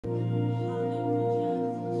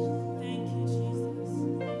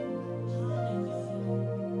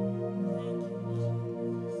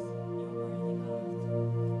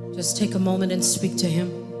Just take a moment and speak to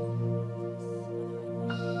him.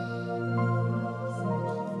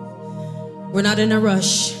 We're not in a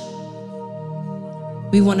rush.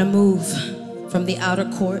 We want to move from the outer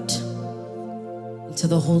court into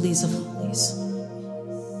the holies of holies.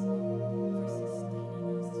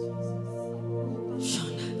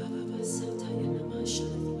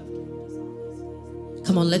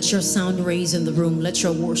 Come on, let your sound raise in the room. Let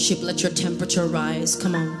your worship, let your temperature rise.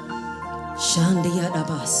 Come on.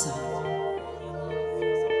 Shandiyadabasa.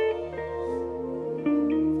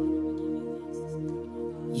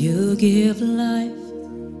 You give life.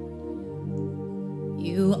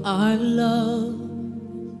 You are love.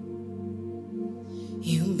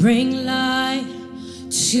 You bring light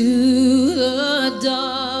to the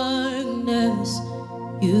darkness.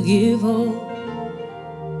 You give hope.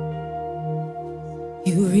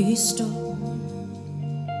 You restore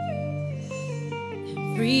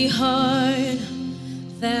every heart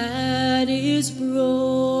that is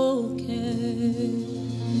broken.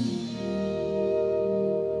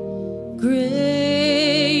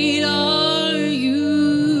 Great are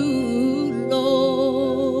you,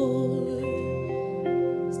 Lord.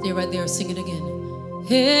 Stay right there, sing it again.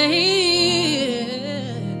 Hey,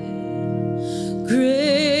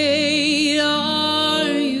 great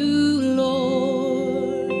are you,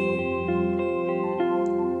 Lord.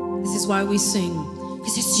 This is why we sing,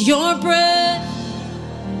 because it's your breath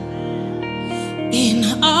in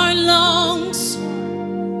our lungs.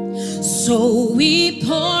 So we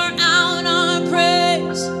pour out our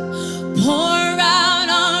praise, pour out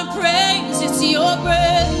our praise. It's your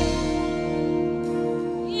breath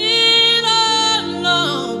in our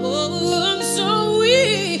lungs. So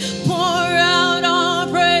we pour out our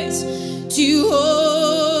praise to you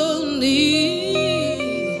only.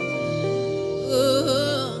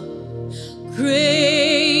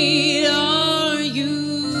 Great are you,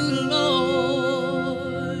 Lord.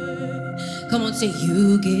 Come on, say,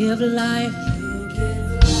 you give life.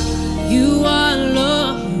 You are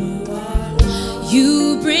love.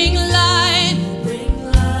 You bring light.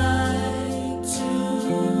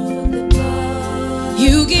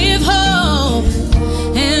 You give hope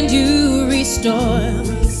and you restore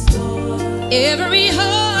every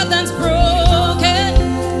heart that's broken.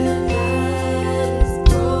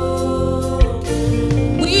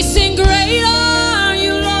 We sing, great are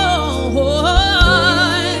you, Lord.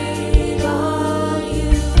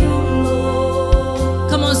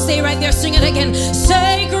 Come on, stay right there, sing it again.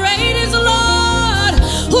 Say, great is the Lord,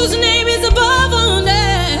 whose name is above all names.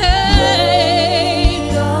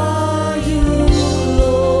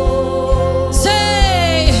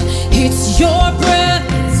 Say, it's your breath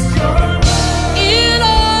in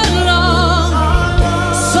our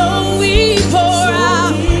lungs. So we pour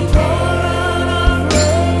out.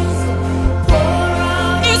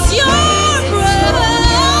 It's your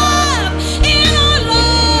breath in our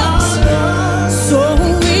lungs. So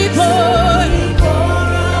we pour.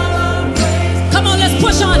 Come on, let's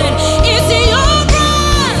push on it. It's your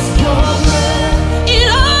breath in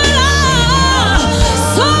our lungs.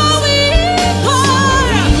 So we pour.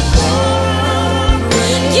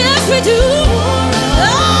 Yes, we do.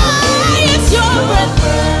 Ah, it's your breath.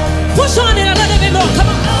 Push on it a little bit more. Come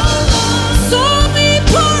on. So we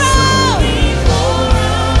pour out.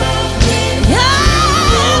 Yeah,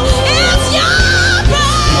 it's your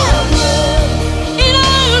breath in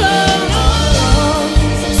our lungs.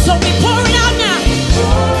 So we pour it out now.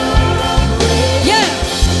 Yeah.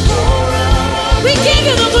 We give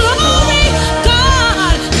you the glory,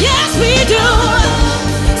 God. Yes, we do.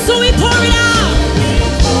 So we pour it out.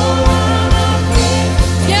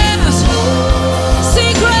 Yes.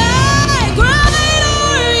 Sing, great, great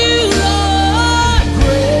are you, Lord.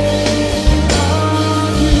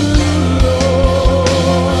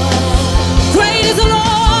 Great is the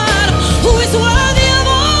Lord, who is worthy of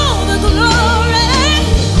all the glory.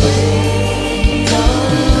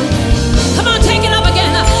 Come on, take it up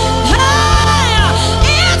again. Hey,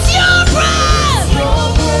 it's your breath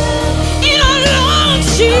in our lungs,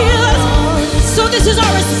 Jesus. So this is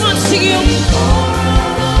our response to you.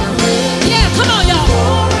 Yeah, come on, y'all.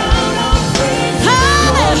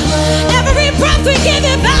 Hey, every breath we give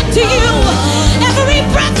it back to you. Every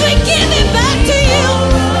breath we give it back to you.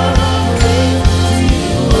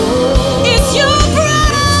 It's your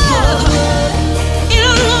breath in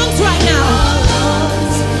our lungs right now.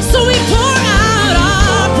 So we pour out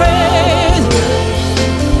our praise.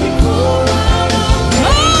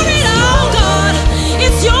 Pour it out, God.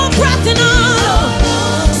 It's your breath in our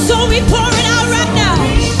lungs. So we pour it out right now.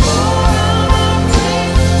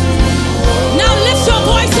 Now lift your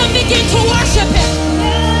voice and begin to worship Him.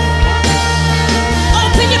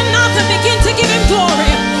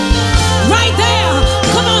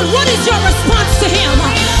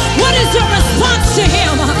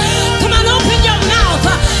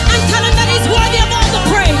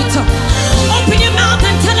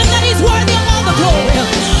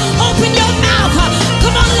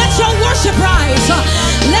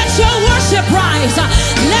 rise.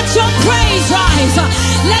 Let your praise rise.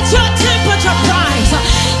 Let your temperature rise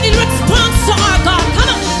in response to our God. Come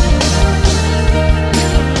on.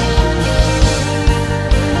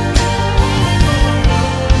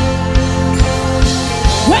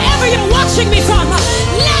 Wherever you're watching me from,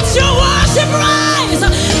 let your worship rise.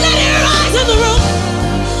 Let it rise in the room.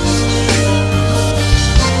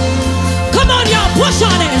 Come on, y'all, push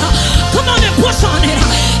on it. Come on and push on it.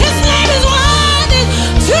 His name is worthy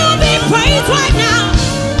to be praised right now.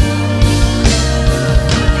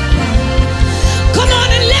 Come on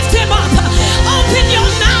and lift him up. Open your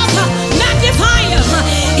mouth. Magnify him.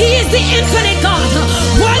 He is the infinite God,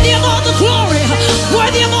 worthy of all the glory,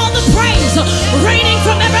 worthy of all the praise, reigning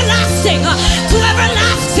from everlasting to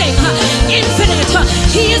everlasting, infinite.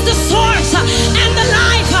 He is the source and the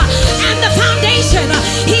life and the foundation.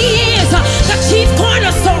 He is the chief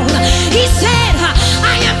cornerstone. He said,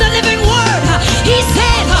 I am the living word. He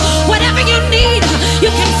said, whatever you need, you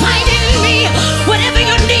can find it in me. Whatever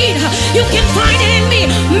you need, you can find it in me.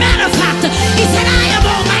 Matter of fact, he said, I am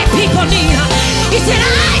all my people need. He said,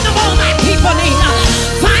 I am all my people need.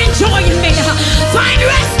 Find joy in me. Find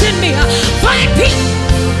rest in me. Find peace.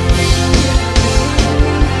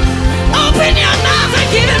 Open your mouth and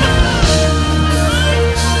give him.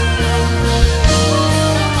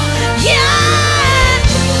 Yeah.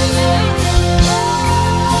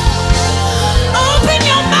 Open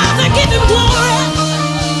your mouth and give him glory.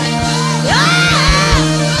 Yeah.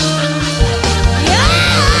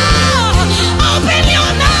 Yeah. Open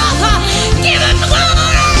your mouth. Give him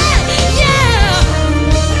glory. Yeah.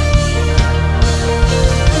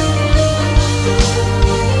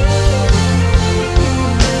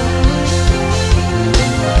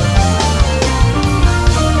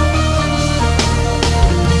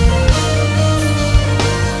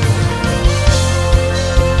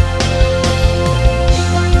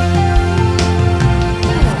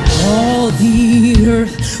 All the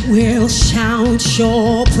earth will shout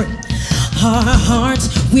your praise. Our hearts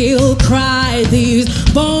will cry. These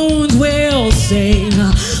bones will sing.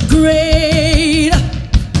 Great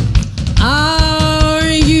are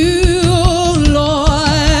you,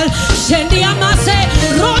 Lord. Shendi amase,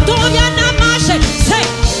 rodoya namashe. Say,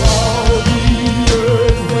 All the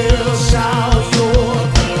earth will shout your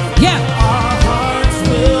praise. yeah. Our hearts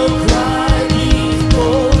will cry, these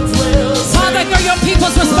bones will sing. Father, hear your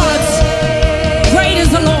people's response. Great is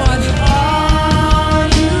the Lord. Are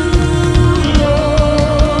you,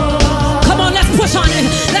 Lord? Come on, let's push on it.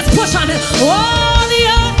 Let's push on it. All the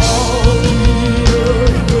earth, All the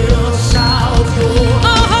earth will shout your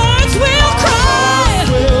our hearts will cry.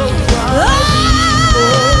 will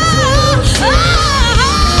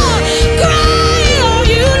cry. Great are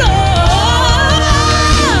you, Lord.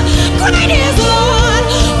 Great is the Lord.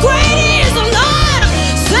 Great is the Lord.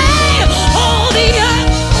 Say, all the earth,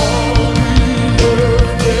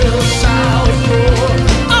 Will shout your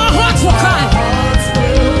our hearts will cry. hearts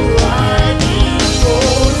will cry, these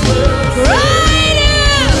bones will sing. Great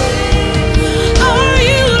are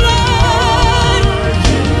you, Lord.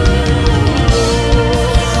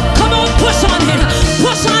 Come on, push on it.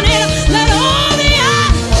 Push on it. Let all the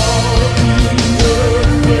earth,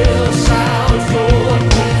 Will shout your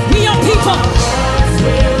be your people.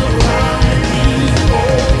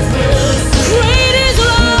 Great is the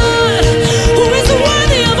Lord, who is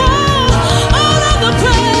worthy of all of the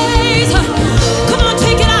praise. Come on,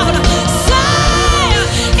 take it out. Say,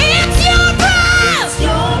 it's your breath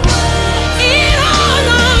in our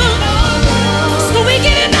lungs. So we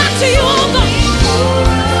give it back to you, oh God.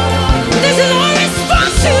 This is our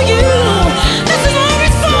response to you. This is our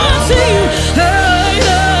response to you. Hey,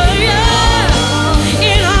 hey, yeah.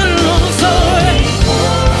 In our lungs, so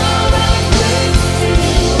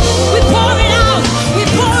we pour it out. We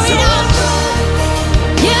pour it out.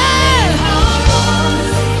 Yeah.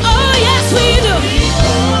 Oh, yes, we do.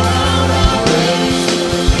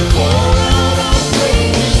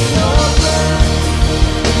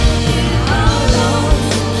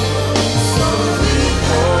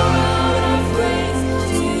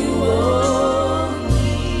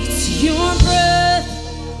 It's your breath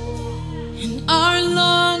in our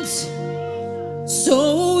lungs.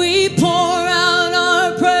 So we pour out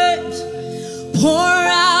our praise. Pour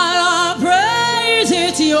out our praise.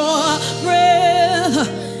 It's your breath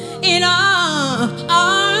in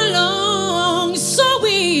our lungs. So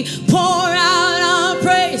we pour out our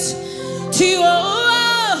praise to you.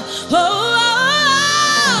 Oh, oh,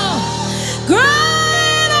 oh.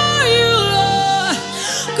 Great are you, Lord.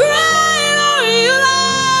 Great are you,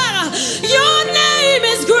 Lord. Your name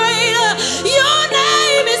is great. Your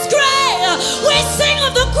name is great. We sing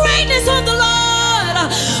of the greatness of the Lord.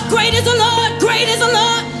 Great is the Lord. Great Great is the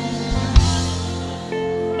Lord.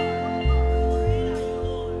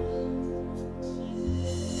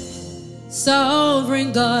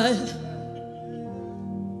 Sovereign God.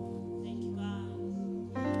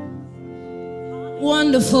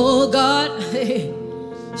 Wonderful God.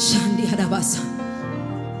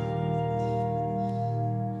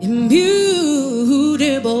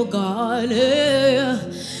 Immutable God.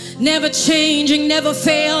 Never changing, never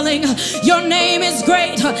failing. Your name is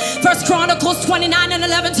great. First Chronicles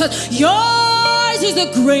 29:11 says, yours is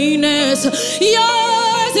the greatness,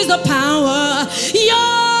 yours is the power,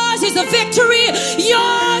 yours is the victory,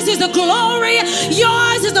 yours is the glory,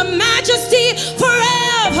 yours is the majesty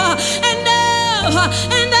forever and ever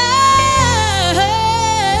and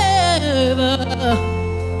ever.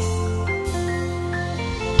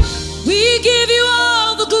 We give you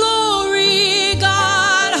all the glory,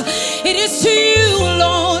 God. It is to you,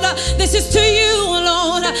 Lord. This is to you,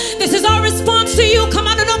 Lord. This is our response to you. Come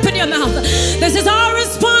on and open your mouth. This is our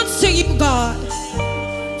response to you, God.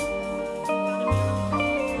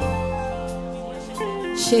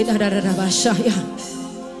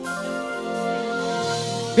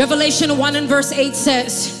 Revelation 1 and verse 8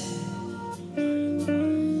 says,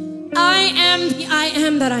 I am the I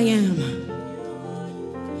am that I am.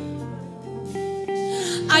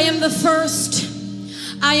 I am the first,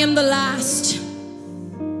 I am the last.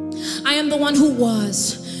 I am the one who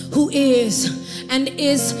was, who is, and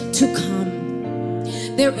is to come.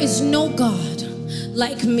 There is no God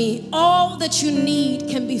like me. All that you need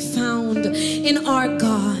can be found in our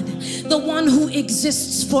God, the one who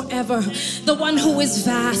exists forever, the one who is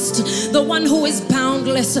vast, the one who is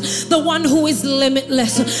boundless, the one who is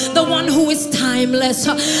limitless, the one who is timeless,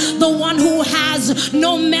 the one who has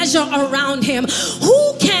no measure around him.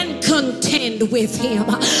 Who can contend with him?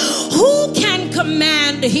 Who can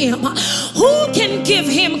command him? Who can give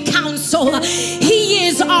him counsel? He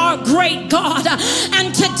is our great God.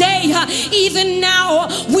 And today, even now,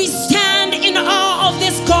 we stand in awe of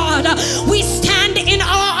this God. We stand in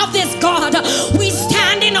awe of this God. We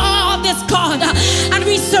stand in awe of this God. And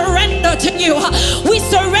we surrender to you. We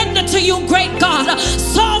surrender to you, great God,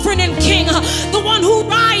 sovereign and king, the one who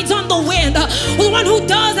rides on the wind, the one who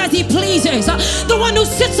does as he pleases, the one who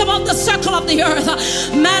sits above the circle of the earth.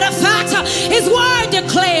 Matter of fact, his word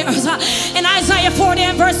declares in Isaiah 40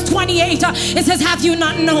 and verse 28, it says, have you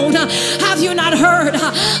not known? Have you not heard?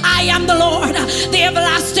 I am the Lord, the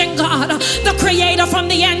everlasting God, the creator from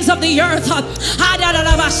the ends of the earth.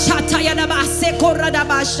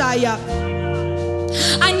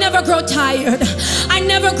 I never grow tired. I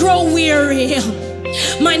never grow weary.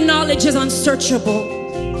 My knowledge is unsearchable.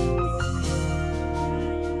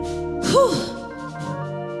 Whew.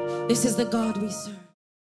 This is the God we serve.